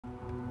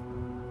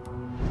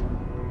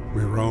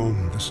We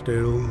roam the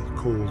still,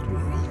 cold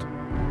world.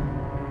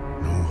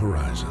 No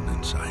horizon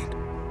in sight.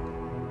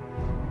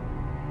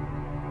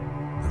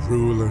 The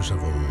rulers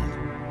of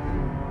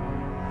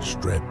old,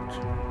 stripped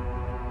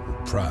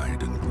of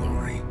pride and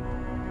glory.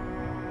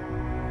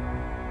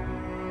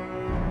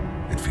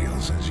 It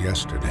feels as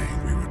yesterday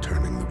we were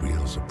turning the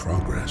wheels of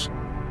progress.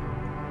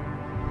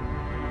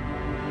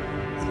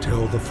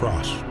 Until the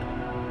frost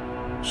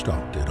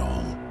stopped it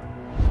all.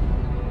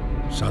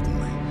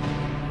 Suddenly,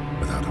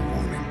 without a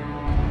warning.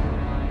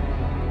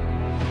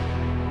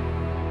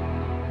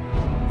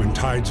 When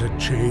tides had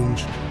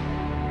changed,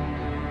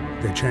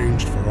 they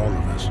changed for all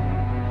of us,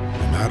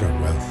 no matter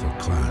wealth or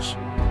class.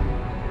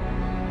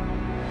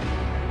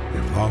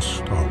 We've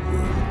lost our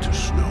world to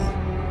snow,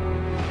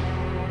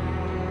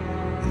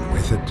 and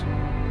with it,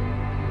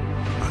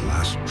 our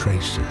last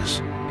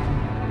traces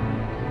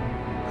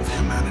of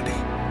humanity.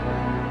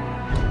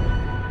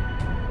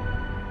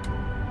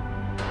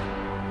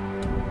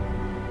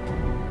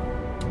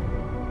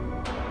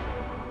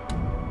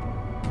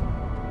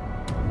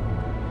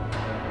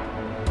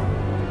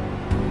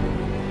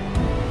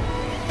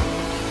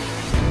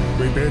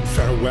 We bid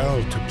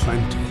farewell to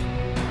plenty,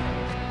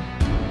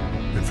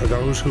 and for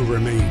those who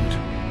remained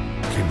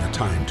came the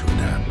time to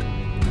adapt.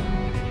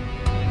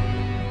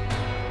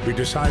 We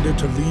decided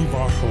to leave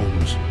our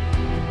homes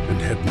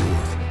and head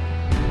north.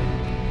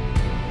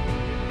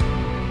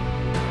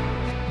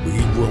 We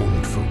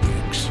roamed for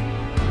weeks,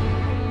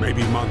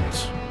 maybe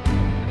months,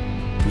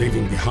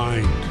 leaving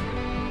behind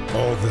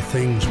all the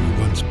things we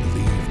once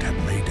believed had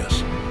made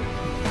us.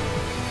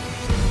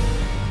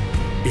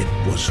 It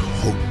was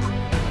hope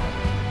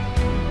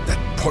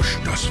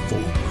pushed us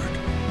forward,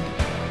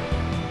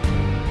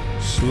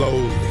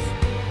 slowly,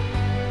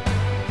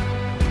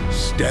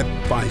 step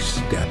by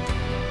step.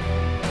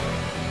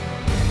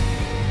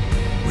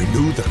 We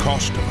knew the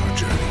cost of our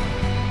journey,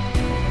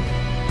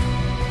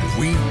 and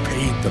we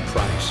paid the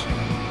price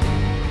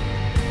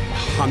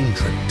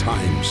 100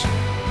 times.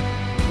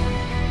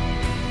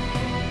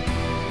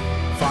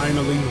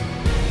 Finally,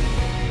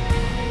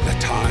 the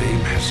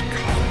time has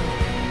come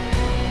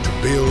to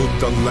build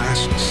the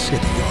last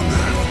city on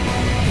Earth.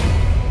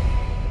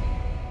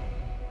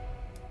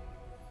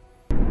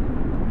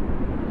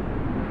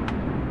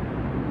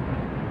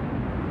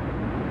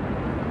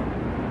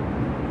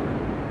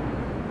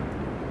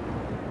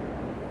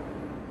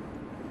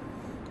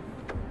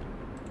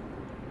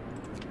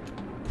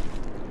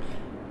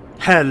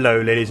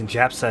 Hello ladies and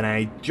chaps, and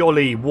a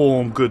jolly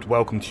warm good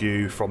welcome to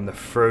you from the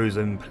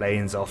frozen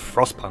plains of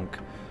Frostpunk.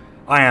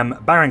 I am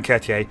Baron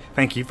Cartier.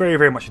 Thank you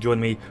very much for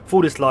joining me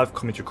for this live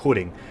commentary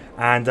recording,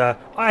 and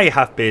I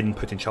have been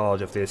put in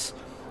charge of this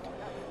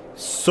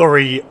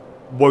sorry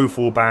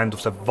woeful band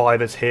of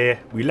survivors here.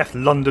 We left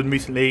London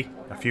recently,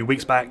 a few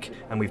weeks back,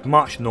 and we've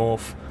marched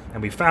north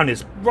and we found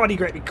this bloody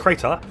great big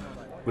crater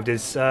with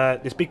this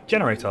big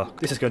generator.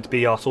 This is going to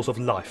be our source of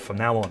life from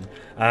now on.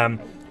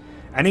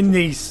 And in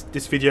this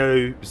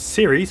video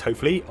series,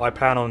 hopefully, I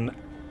plan on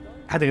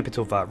adding a bit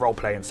of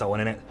roleplay and so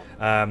on in it,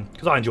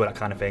 because I enjoy that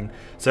kind of thing.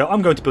 So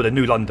I'm going to build a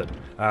new London.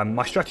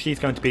 My strategy is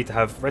going to be to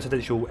have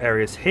residential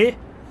areas here,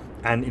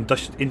 and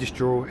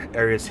industrial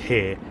areas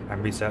here,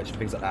 and research and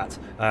things like that.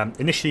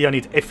 Initially, I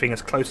need everything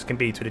as close as can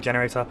be to the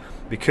generator,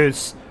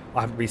 because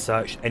I haven't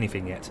researched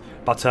anything yet.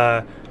 But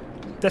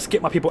let's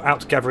get my people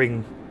out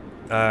gathering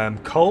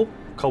coal.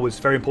 Coal is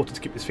very important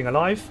to keep this thing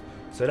alive,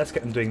 so let's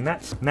get them doing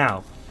that.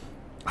 Now,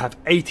 I have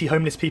 80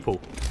 homeless people.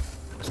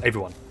 That's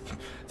everyone.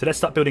 So let's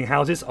start building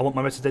houses. I want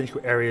my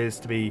residential areas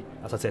to be,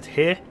 as I said,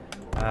 here.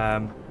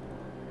 So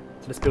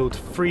let's build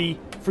three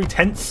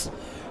tents.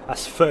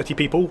 That's 30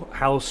 people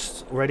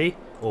housed already,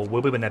 or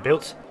will be when they're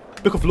built.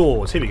 Book of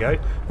Laws, here we go.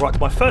 Right,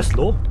 my first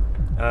law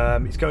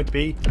is going to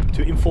be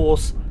to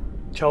enforce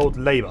child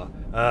labour.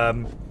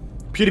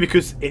 Purely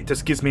because it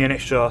just gives me an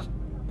extra,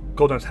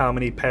 God knows how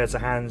many pairs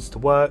of hands to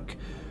work,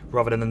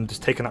 rather than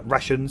just taking up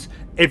rations.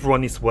 Everyone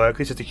needs to work.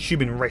 This is the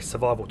human race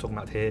survival we're talking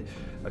about here.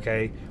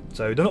 Okay,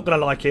 so they're not going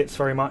to like it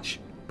very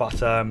much, but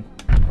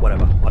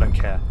whatever, I don't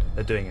care.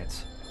 They're doing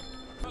it.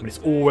 I mean, it's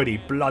already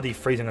bloody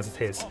freezing as it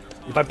is.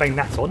 If I bang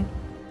that on,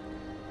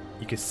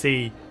 you can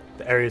see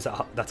the areas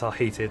that are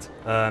heated.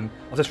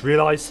 I've just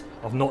realised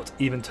I've not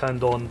even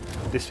turned on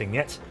this thing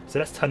yet, so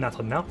let's turn that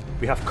on now.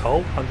 We have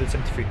coal,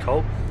 173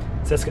 coal,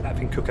 so let's get that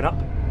thing cooking up.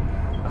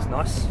 That's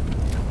nice.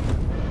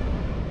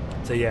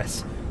 So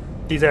yes,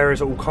 these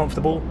areas are all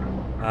comfortable,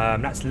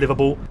 that's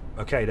livable.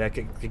 Okay, they're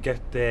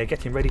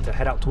getting ready to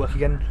head out to work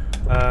again.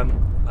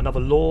 Another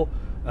law,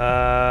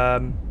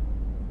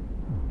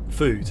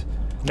 food.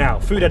 Now,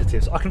 food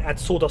additives. I can add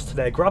sawdust to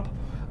their grub.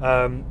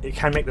 It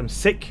can make them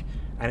sick,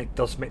 and it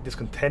does make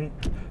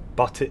discontent,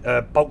 but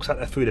it bulks out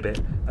their food a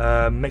bit,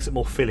 makes it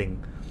more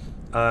filling.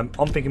 I'm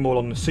thinking more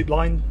along the soup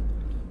line.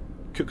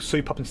 Cook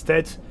soup up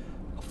instead.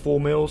 4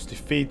 meals to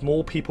feed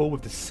more people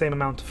with the same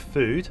amount of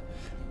food.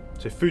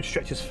 So food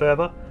stretches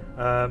further.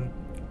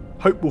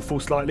 Hope will fall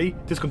slightly,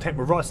 discontent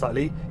will rise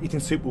slightly. Eating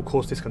soup will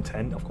cause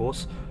discontent, of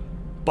course,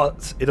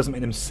 but it doesn't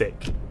make them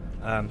sick.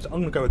 So I'm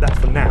going to go with that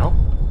for now.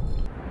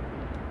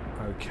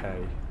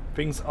 Okay,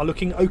 Things are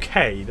looking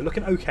okay. They're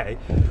looking okay.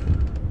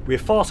 We're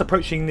fast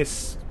approaching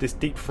this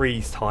deep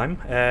freeze time.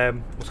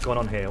 What's going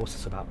on here? What's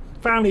this about?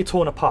 Family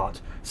torn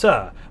apart.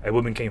 Sir, a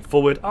woman came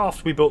forward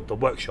after we built the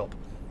workshop.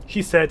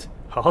 She said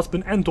her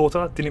husband and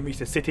daughter didn't reach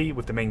the city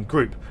with the main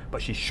group,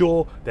 but she's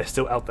sure they're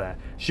still out there.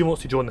 She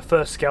wants to join the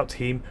first scout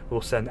team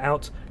we'll send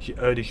out. She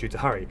urges you to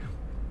hurry.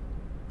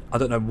 I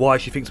don't know why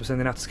she thinks we're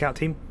sending out a scout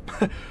team.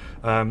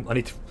 I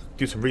need to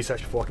do some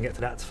research before I can get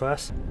to that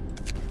first.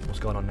 What's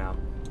going on now?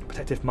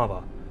 Protective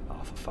mother.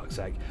 Oh, for fuck's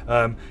sake.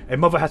 A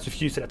mother has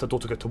refused to let her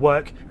daughter go to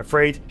work,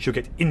 afraid she'll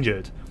get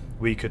injured.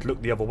 We could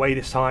look the other way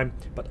this time,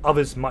 but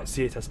others might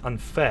see it as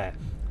unfair.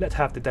 Let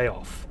her have the day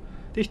off.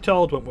 This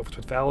child won't work for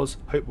 12 hours.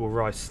 Hope will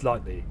rise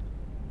slightly.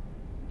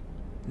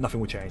 Nothing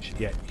will change.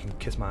 Yeah, you can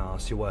kiss my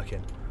ass. You're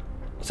working.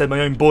 I send my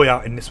own boy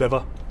out in this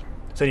weather.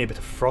 It's only a bit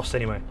of frost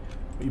anyway.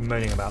 What are you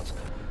moaning about?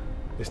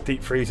 This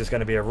deep freeze is going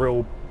to be a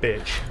real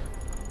bitch.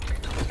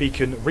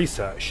 Beacon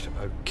researched.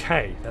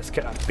 Okay, let's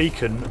get that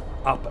beacon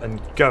up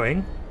and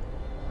going.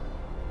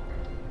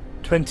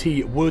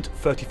 20 wood,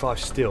 35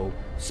 steel.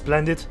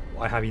 Splendid.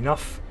 I have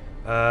enough.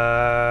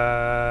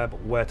 But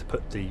where to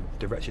put the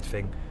wretched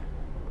thing?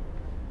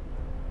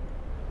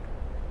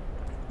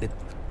 The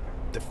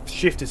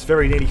shift is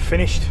very nearly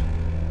finished.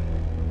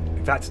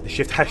 In fact, the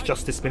shift has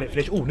just this minute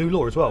finished. Oh, new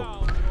law as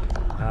well.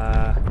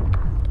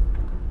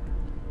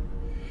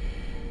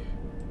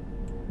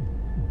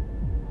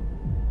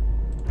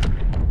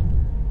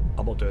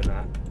 I'm not doing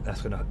that.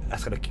 That's gonna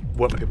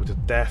work my people to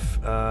death.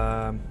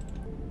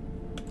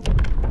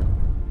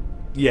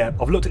 Yeah,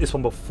 I've looked at this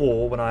one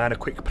before when I had a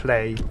quick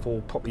play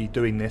for properly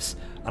doing this,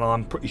 and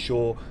I'm pretty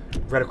sure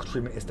radical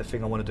treatment is the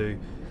thing I want to do.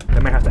 They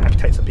may have to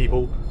amputate some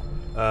people,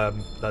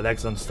 their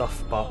legs and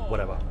stuff, but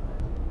whatever.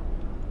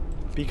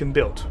 Beacon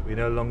built. We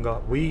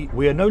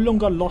are no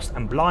longer lost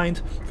and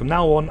blind. From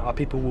now on, our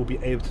people will be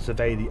able to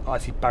survey the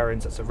icy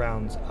barrens that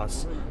surrounds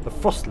us, the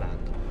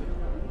Frostland.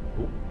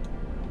 Ooh.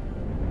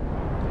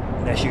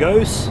 And there she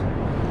goes.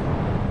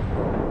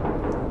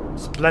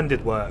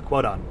 Splendid work.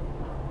 Well done.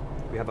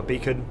 We have a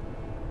beacon.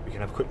 We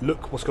can have a quick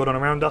look what's going on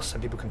around us,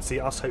 and people can see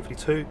us hopefully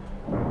too.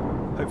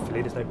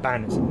 Hopefully there's no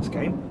bandits in this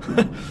game.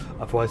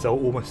 Otherwise they'll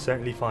almost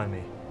certainly find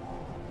me.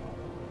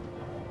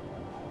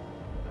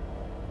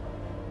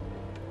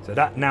 So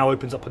that now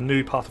opens up a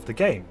new part of the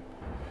game.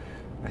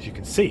 As you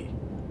can see.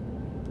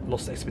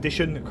 Lost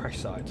expedition, crash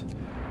site.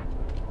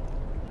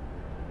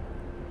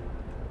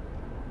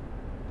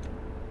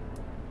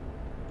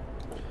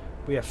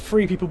 We have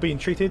 3 people being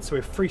treated, so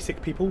we have 3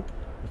 sick people.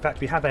 In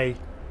fact, we have a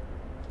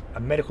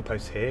medical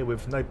post here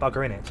with no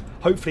bugger in it.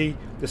 Hopefully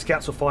the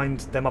scouts will find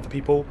them other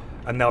people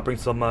and they'll bring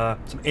some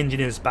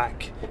engineers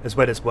back as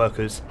well as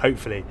workers,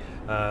 hopefully.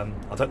 I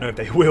don't know if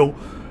they will.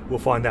 We'll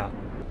find out.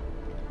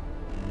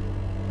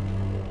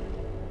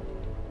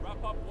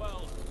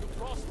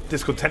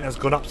 Discontent has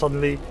gone up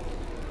suddenly,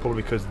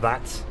 probably because of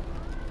that.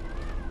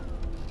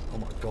 Oh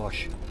my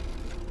gosh.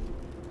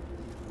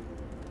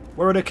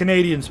 Where are the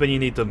Canadians when you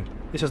need them?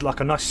 This is like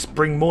a nice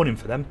spring morning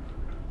for them.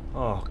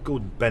 Oh,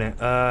 good Bennett.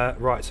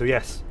 Right, so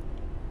yes.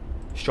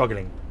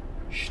 Struggling,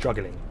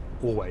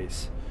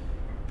 always.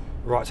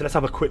 Right, so let's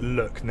have a quick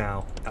look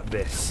now at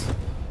this.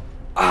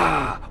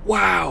 Ah,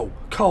 wow,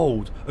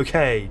 cold.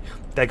 Okay,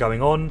 they're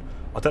going on.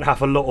 I don't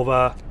have a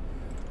lot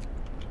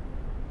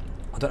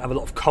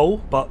of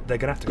coal, but they're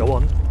gonna have to go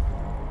on.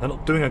 They're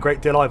not doing a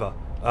great deal either.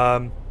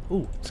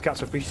 Ooh, scouts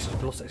have reached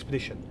the lost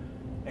expedition.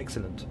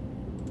 Excellent.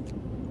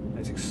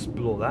 Let's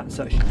explore that.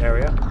 Search the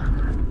area.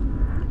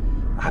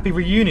 A happy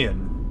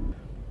reunion.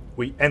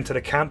 We enter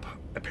the camp,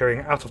 appearing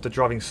out of the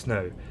driving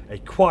snow. A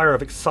choir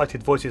of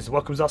excited voices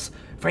welcomes us.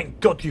 Thank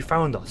God you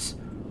found us.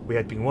 We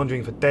had been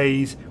wandering for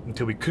days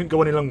until we couldn't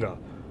go any longer.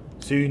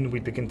 Soon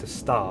we'd begin to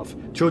starve.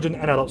 Children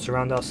and adults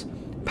surround us,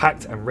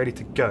 packed and ready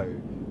to go.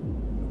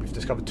 We've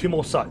discovered 2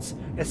 more sites.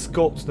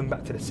 Escort them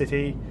back to the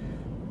city.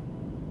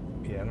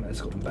 Yeah, I'm going to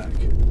escort them back.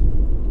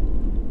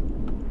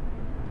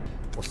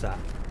 What's that?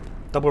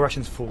 Double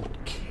rations for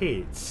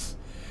kids.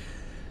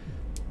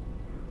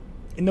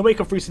 In the wake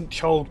of recent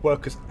child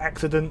workers'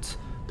 accident,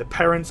 the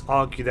parents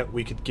argue that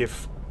we could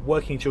give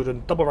working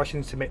children double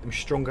rations to make them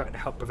stronger and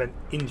help prevent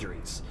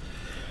injuries.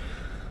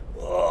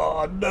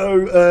 Oh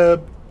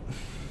no,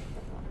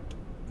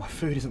 my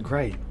food isn't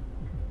great.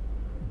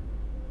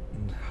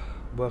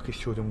 Workers'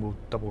 children will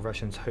double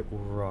rations, hope will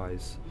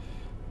rise.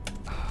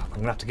 I'm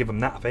gonna have to give them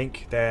that. I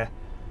think they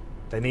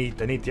need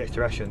the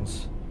extra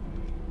rations.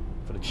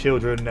 For the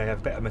children, they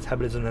have better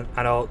metabolism than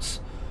adults.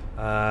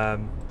 I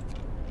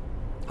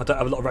don't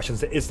have a lot of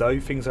rations. There is though.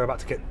 Things are about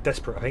to get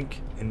desperate, I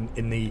think,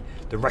 in the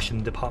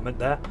ration department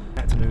there.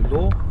 That's a new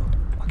law.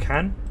 I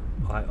can.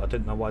 I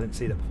didn't know why I didn't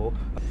see that before.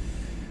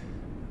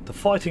 The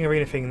fighting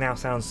arena thing now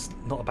sounds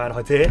not a bad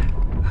idea.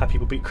 Have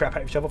people beat crap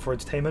out of each other for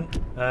entertainment.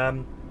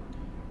 And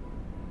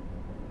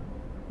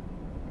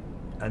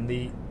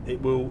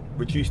it will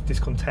reduce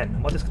discontent.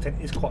 And my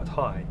discontent is quite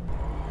high.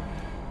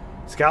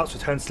 Scouts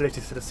return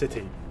safely to the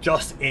city.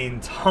 Just in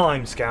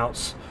time,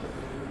 scouts.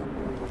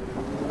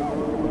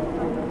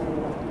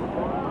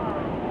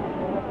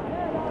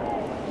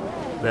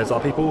 There's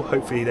our people.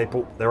 Hopefully they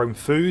brought their own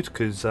food,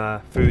 because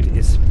food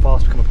is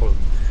fast becoming a problem.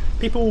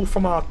 People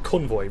from our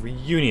convoy,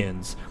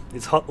 reunions.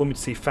 It's heartwarming to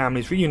see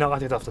families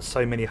reunited after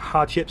so many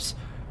hardships,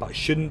 but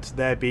shouldn't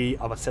there be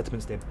other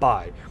settlements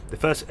nearby? The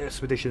first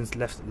expeditions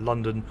left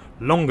London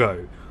long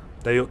ago.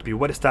 They ought to be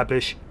well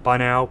established by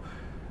now.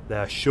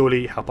 They'll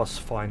surely help us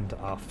find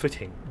our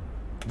footing.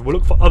 We'll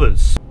look for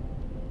others.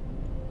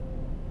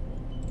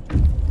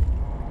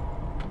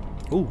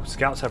 Ooh,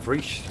 scouts have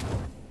reached.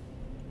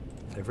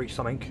 They've reached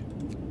something.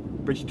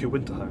 Bridge to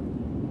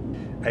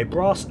Winterhome. A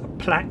brass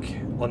plaque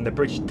on the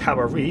bridge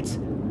tower reads,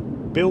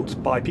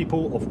 built by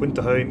people of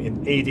Winterhome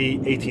in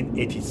AD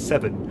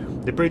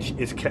 1887. The bridge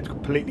is kept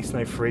completely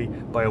snow-free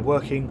by a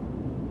working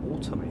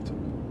automaton.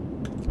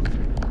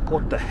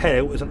 What the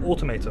hell is an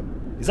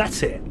automaton? Is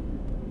that it?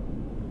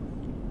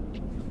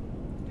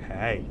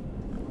 Hey.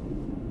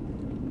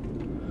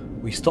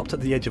 We stopped at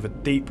the edge of a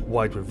deep,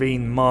 wide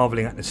ravine,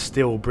 marvelling at the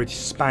steel bridge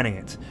spanning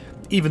it.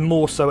 Even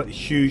more so at the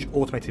huge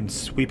automaton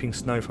sweeping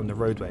snow from the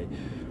roadway.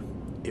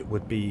 It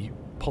would be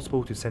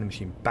possible to send the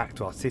machine back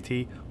to our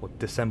city or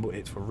disassemble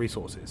it for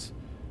resources.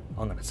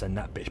 I'm going to send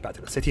that bitch back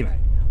to the city, mate.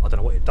 I don't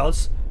know what it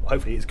does, but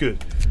hopefully it's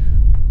good.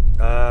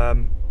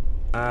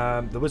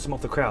 The wisdom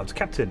of the crowds.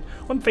 Captain,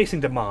 when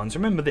facing demands,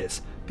 remember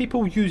this.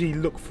 People usually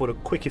look for the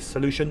quickest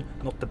solution,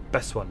 not the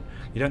best one.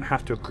 You don't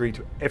have to agree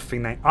to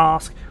everything they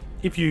ask.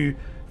 If you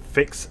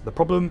fix the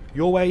problem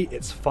your way,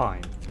 it's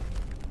fine.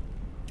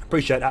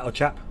 Appreciate that, old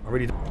chap. I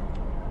really do.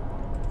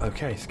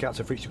 Okay, scouts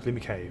have reached the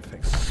gloomy cave.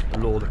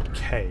 Explore the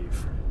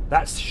cave.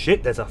 That's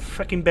shit, there's a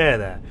freaking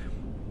bear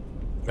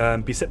there.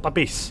 Beset by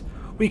beasts.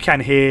 We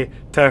can hear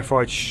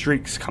terrified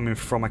shrieks coming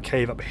from a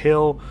cave up a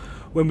hill.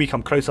 When we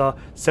come closer,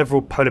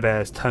 several polar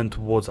bears turn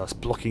towards us,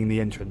 blocking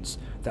the entrance.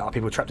 There are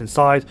people trapped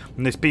inside,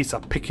 and those beasts are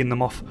picking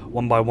them off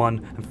one by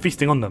one and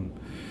feasting on them.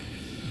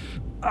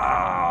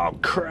 Oh,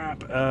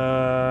 crap.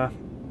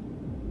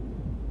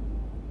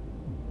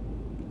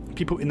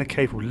 People in the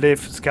cave will live.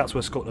 Scouts will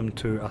escort them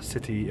to our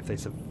city if they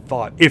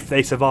survive. If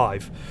they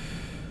survive.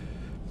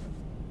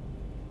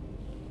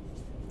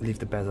 Leave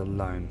the bears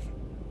alone.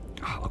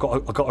 I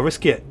got to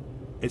risk it.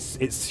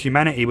 It's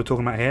humanity we're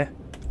talking about here.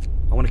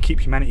 I want to keep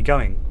humanity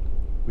going.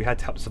 We had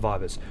to help the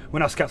survivors.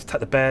 When our scouts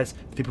attacked the bears,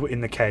 the people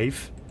in the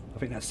cave, I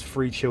think that's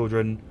 3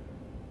 children,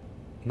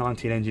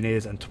 19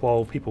 engineers and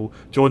 12 people,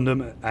 joined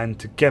them, and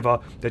together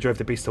they drove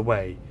the beast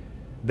away.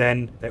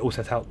 Then they all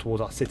set out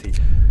towards our city.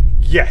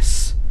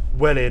 Yes!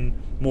 Well in,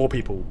 more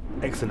people.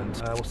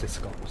 Excellent. What's this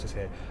got? What's this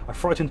here? A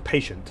frightened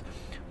patient.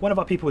 One of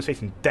our people is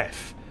facing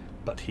death,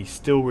 but he's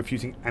still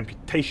refusing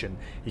amputation.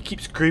 He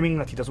keeps screaming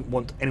that he doesn't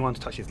want anyone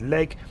to touch his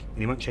leg, and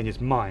he won't change his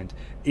mind,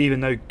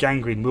 even though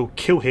gangrene will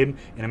kill him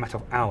in a matter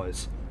of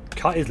hours.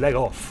 Cut his leg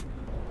off.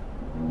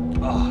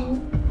 Oh.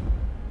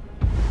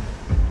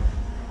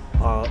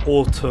 Our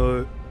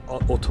automaton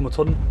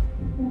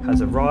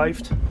has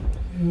arrived.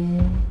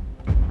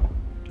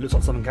 Looks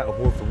like something out of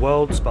War of the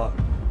Worlds, but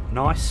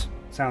nice.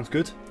 Sounds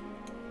good.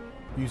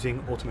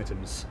 Using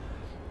automatons.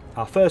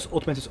 Our first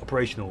automaton is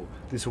operational.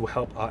 This will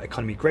help our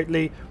economy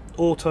greatly.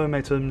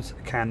 Automatons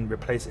can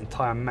replace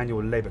entire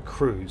manual labour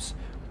crews.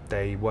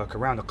 They work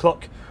around the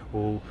clock,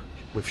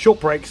 with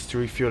short breaks to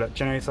refuel that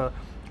generator.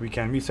 We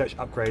can research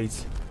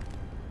upgrades.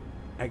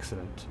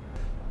 Excellent.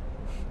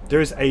 There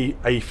is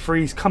a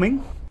freeze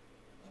coming.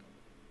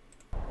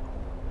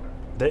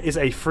 There is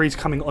a freeze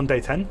coming on day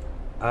 10,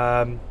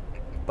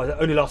 but it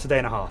only lasts a day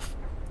and a half.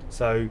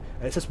 So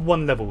it's just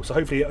one level. So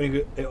hopefully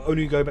it'll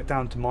only go back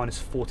down to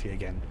 -40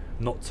 again,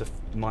 not to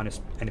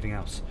minus anything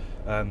else.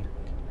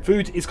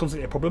 Food is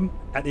constantly a problem.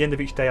 At the end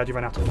of each day, I do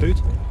run out of food.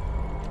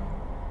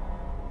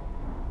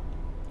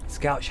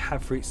 Scouts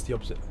have reached the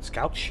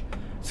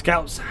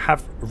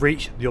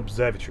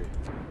observatory.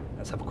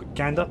 Let's have a quick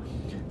gander.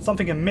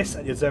 Something amiss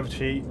at the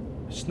observatory.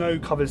 Snow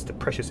covers the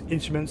precious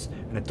instruments,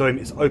 and the dome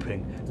is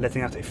opening,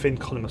 letting out a thin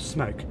column of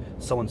smoke.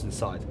 Someone's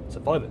inside.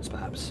 Survivors,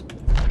 perhaps.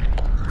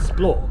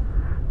 Explore.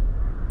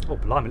 Oh,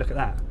 blimey! Look at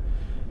that.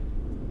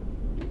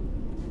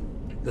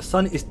 The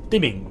sun is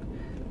dimming.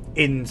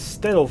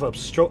 Instead of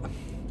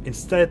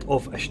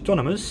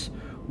astronomers,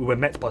 we were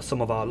met by some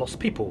of our lost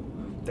people.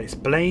 They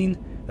explain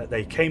that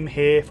they came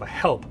here for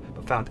help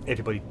but found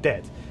everybody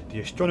dead. The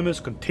astronomers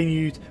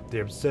continued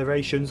their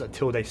observations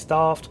until they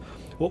starved.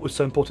 What was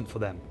so important for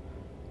them?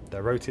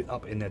 They wrote it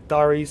up in their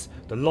diaries.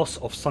 The loss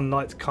of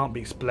sunlight can't be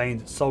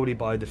explained solely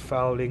by the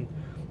fouling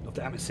of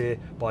the atmosphere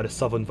by the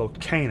southern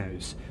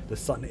volcanoes. The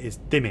sun is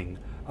dimming.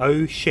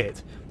 Oh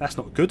shit, that's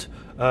not good.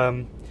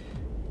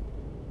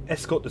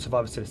 Escort the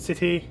survivors to the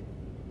city.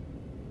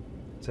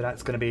 So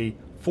that's going to be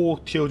 4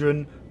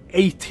 children,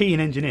 18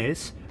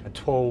 engineers, and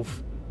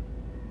 12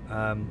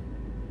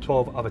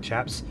 other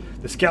chaps.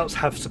 The scouts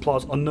have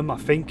supplies on them, I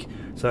think.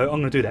 So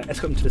I'm going to do that.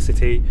 Escort them to the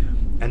city,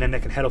 and then they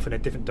can head off in a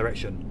different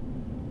direction.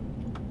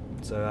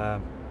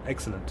 So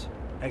excellent,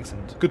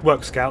 excellent. Good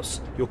work, scouts.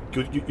 You're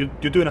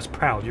doing us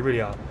proud. You really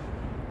are.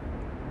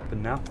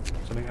 And now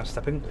something else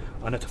stepping.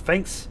 I know to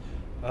thanks.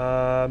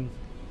 A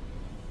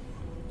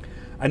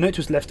note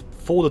was left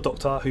for the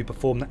doctor who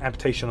performed the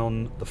amputation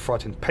on the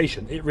frightened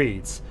patient. It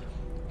reads,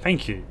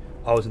 Thank you.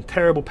 I was in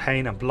terrible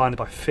pain and blinded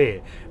by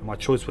fear, and my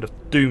choice would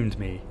have doomed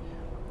me.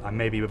 I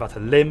may be without a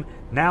limb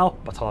now,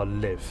 but I'll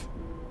live.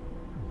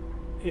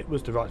 It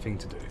was the right thing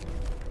to do.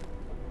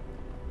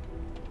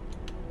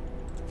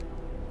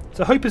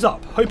 So hope is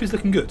up. Hope is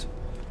looking good.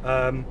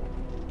 I've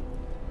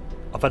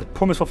had a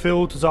promise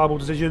fulfilled, desirable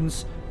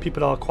decisions.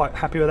 People are quite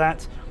happy with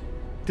that.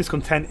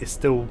 Discontent is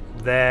still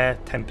there,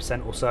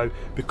 10% or so.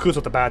 Because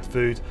of the bad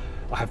food,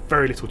 I have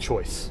very little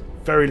choice.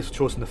 Very little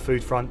choice on the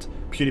food front,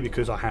 purely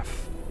because I have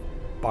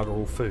bugger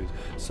all food.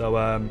 So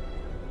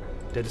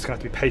they're just going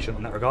to have to be patient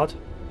in that regard.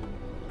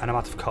 And I'm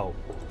out of coal.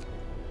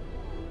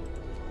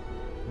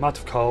 I'm out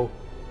of coal.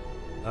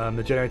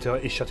 The generator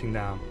is shutting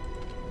down.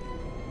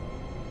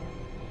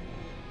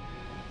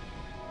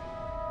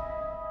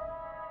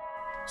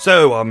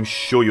 So I'm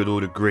sure you'll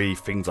all agree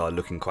things are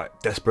looking quite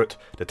desperate.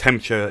 The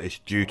temperature is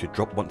due to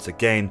drop once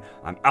again.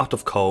 I'm out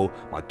of coal,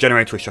 my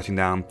generator is shutting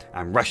down,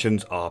 and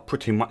rations are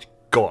pretty much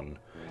gone.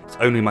 It's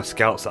only my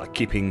scouts that are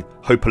keeping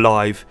hope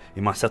alive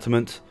in my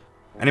settlement.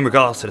 And in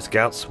regards to the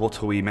scouts,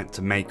 what are we meant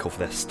to make of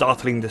their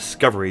startling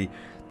discovery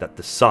that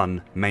the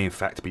sun may in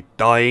fact be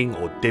dying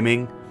or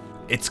dimming?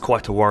 It's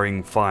quite a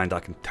worrying find, I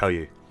can tell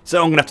you. So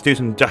I'm going to have to do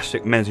some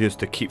drastic measures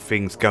to keep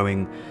things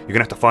going. You're going to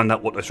have to find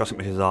out what those drastic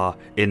measures are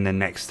in the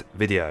next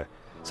video.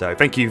 So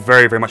thank you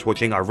very much for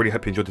watching. I really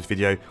hope you enjoyed this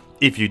video.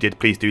 If you did,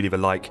 please do leave a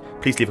like,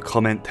 please leave a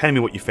comment, tell me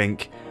what you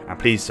think, and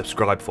please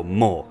subscribe for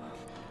more.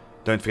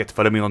 Don't forget to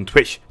follow me on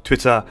Twitch,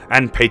 Twitter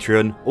and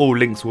Patreon. All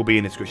links will be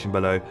in the description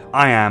below.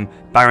 I am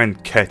Baron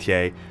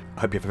Curtier. I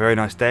hope you have a very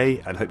nice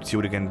day and hope to see you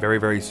all again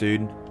very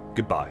soon.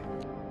 Goodbye.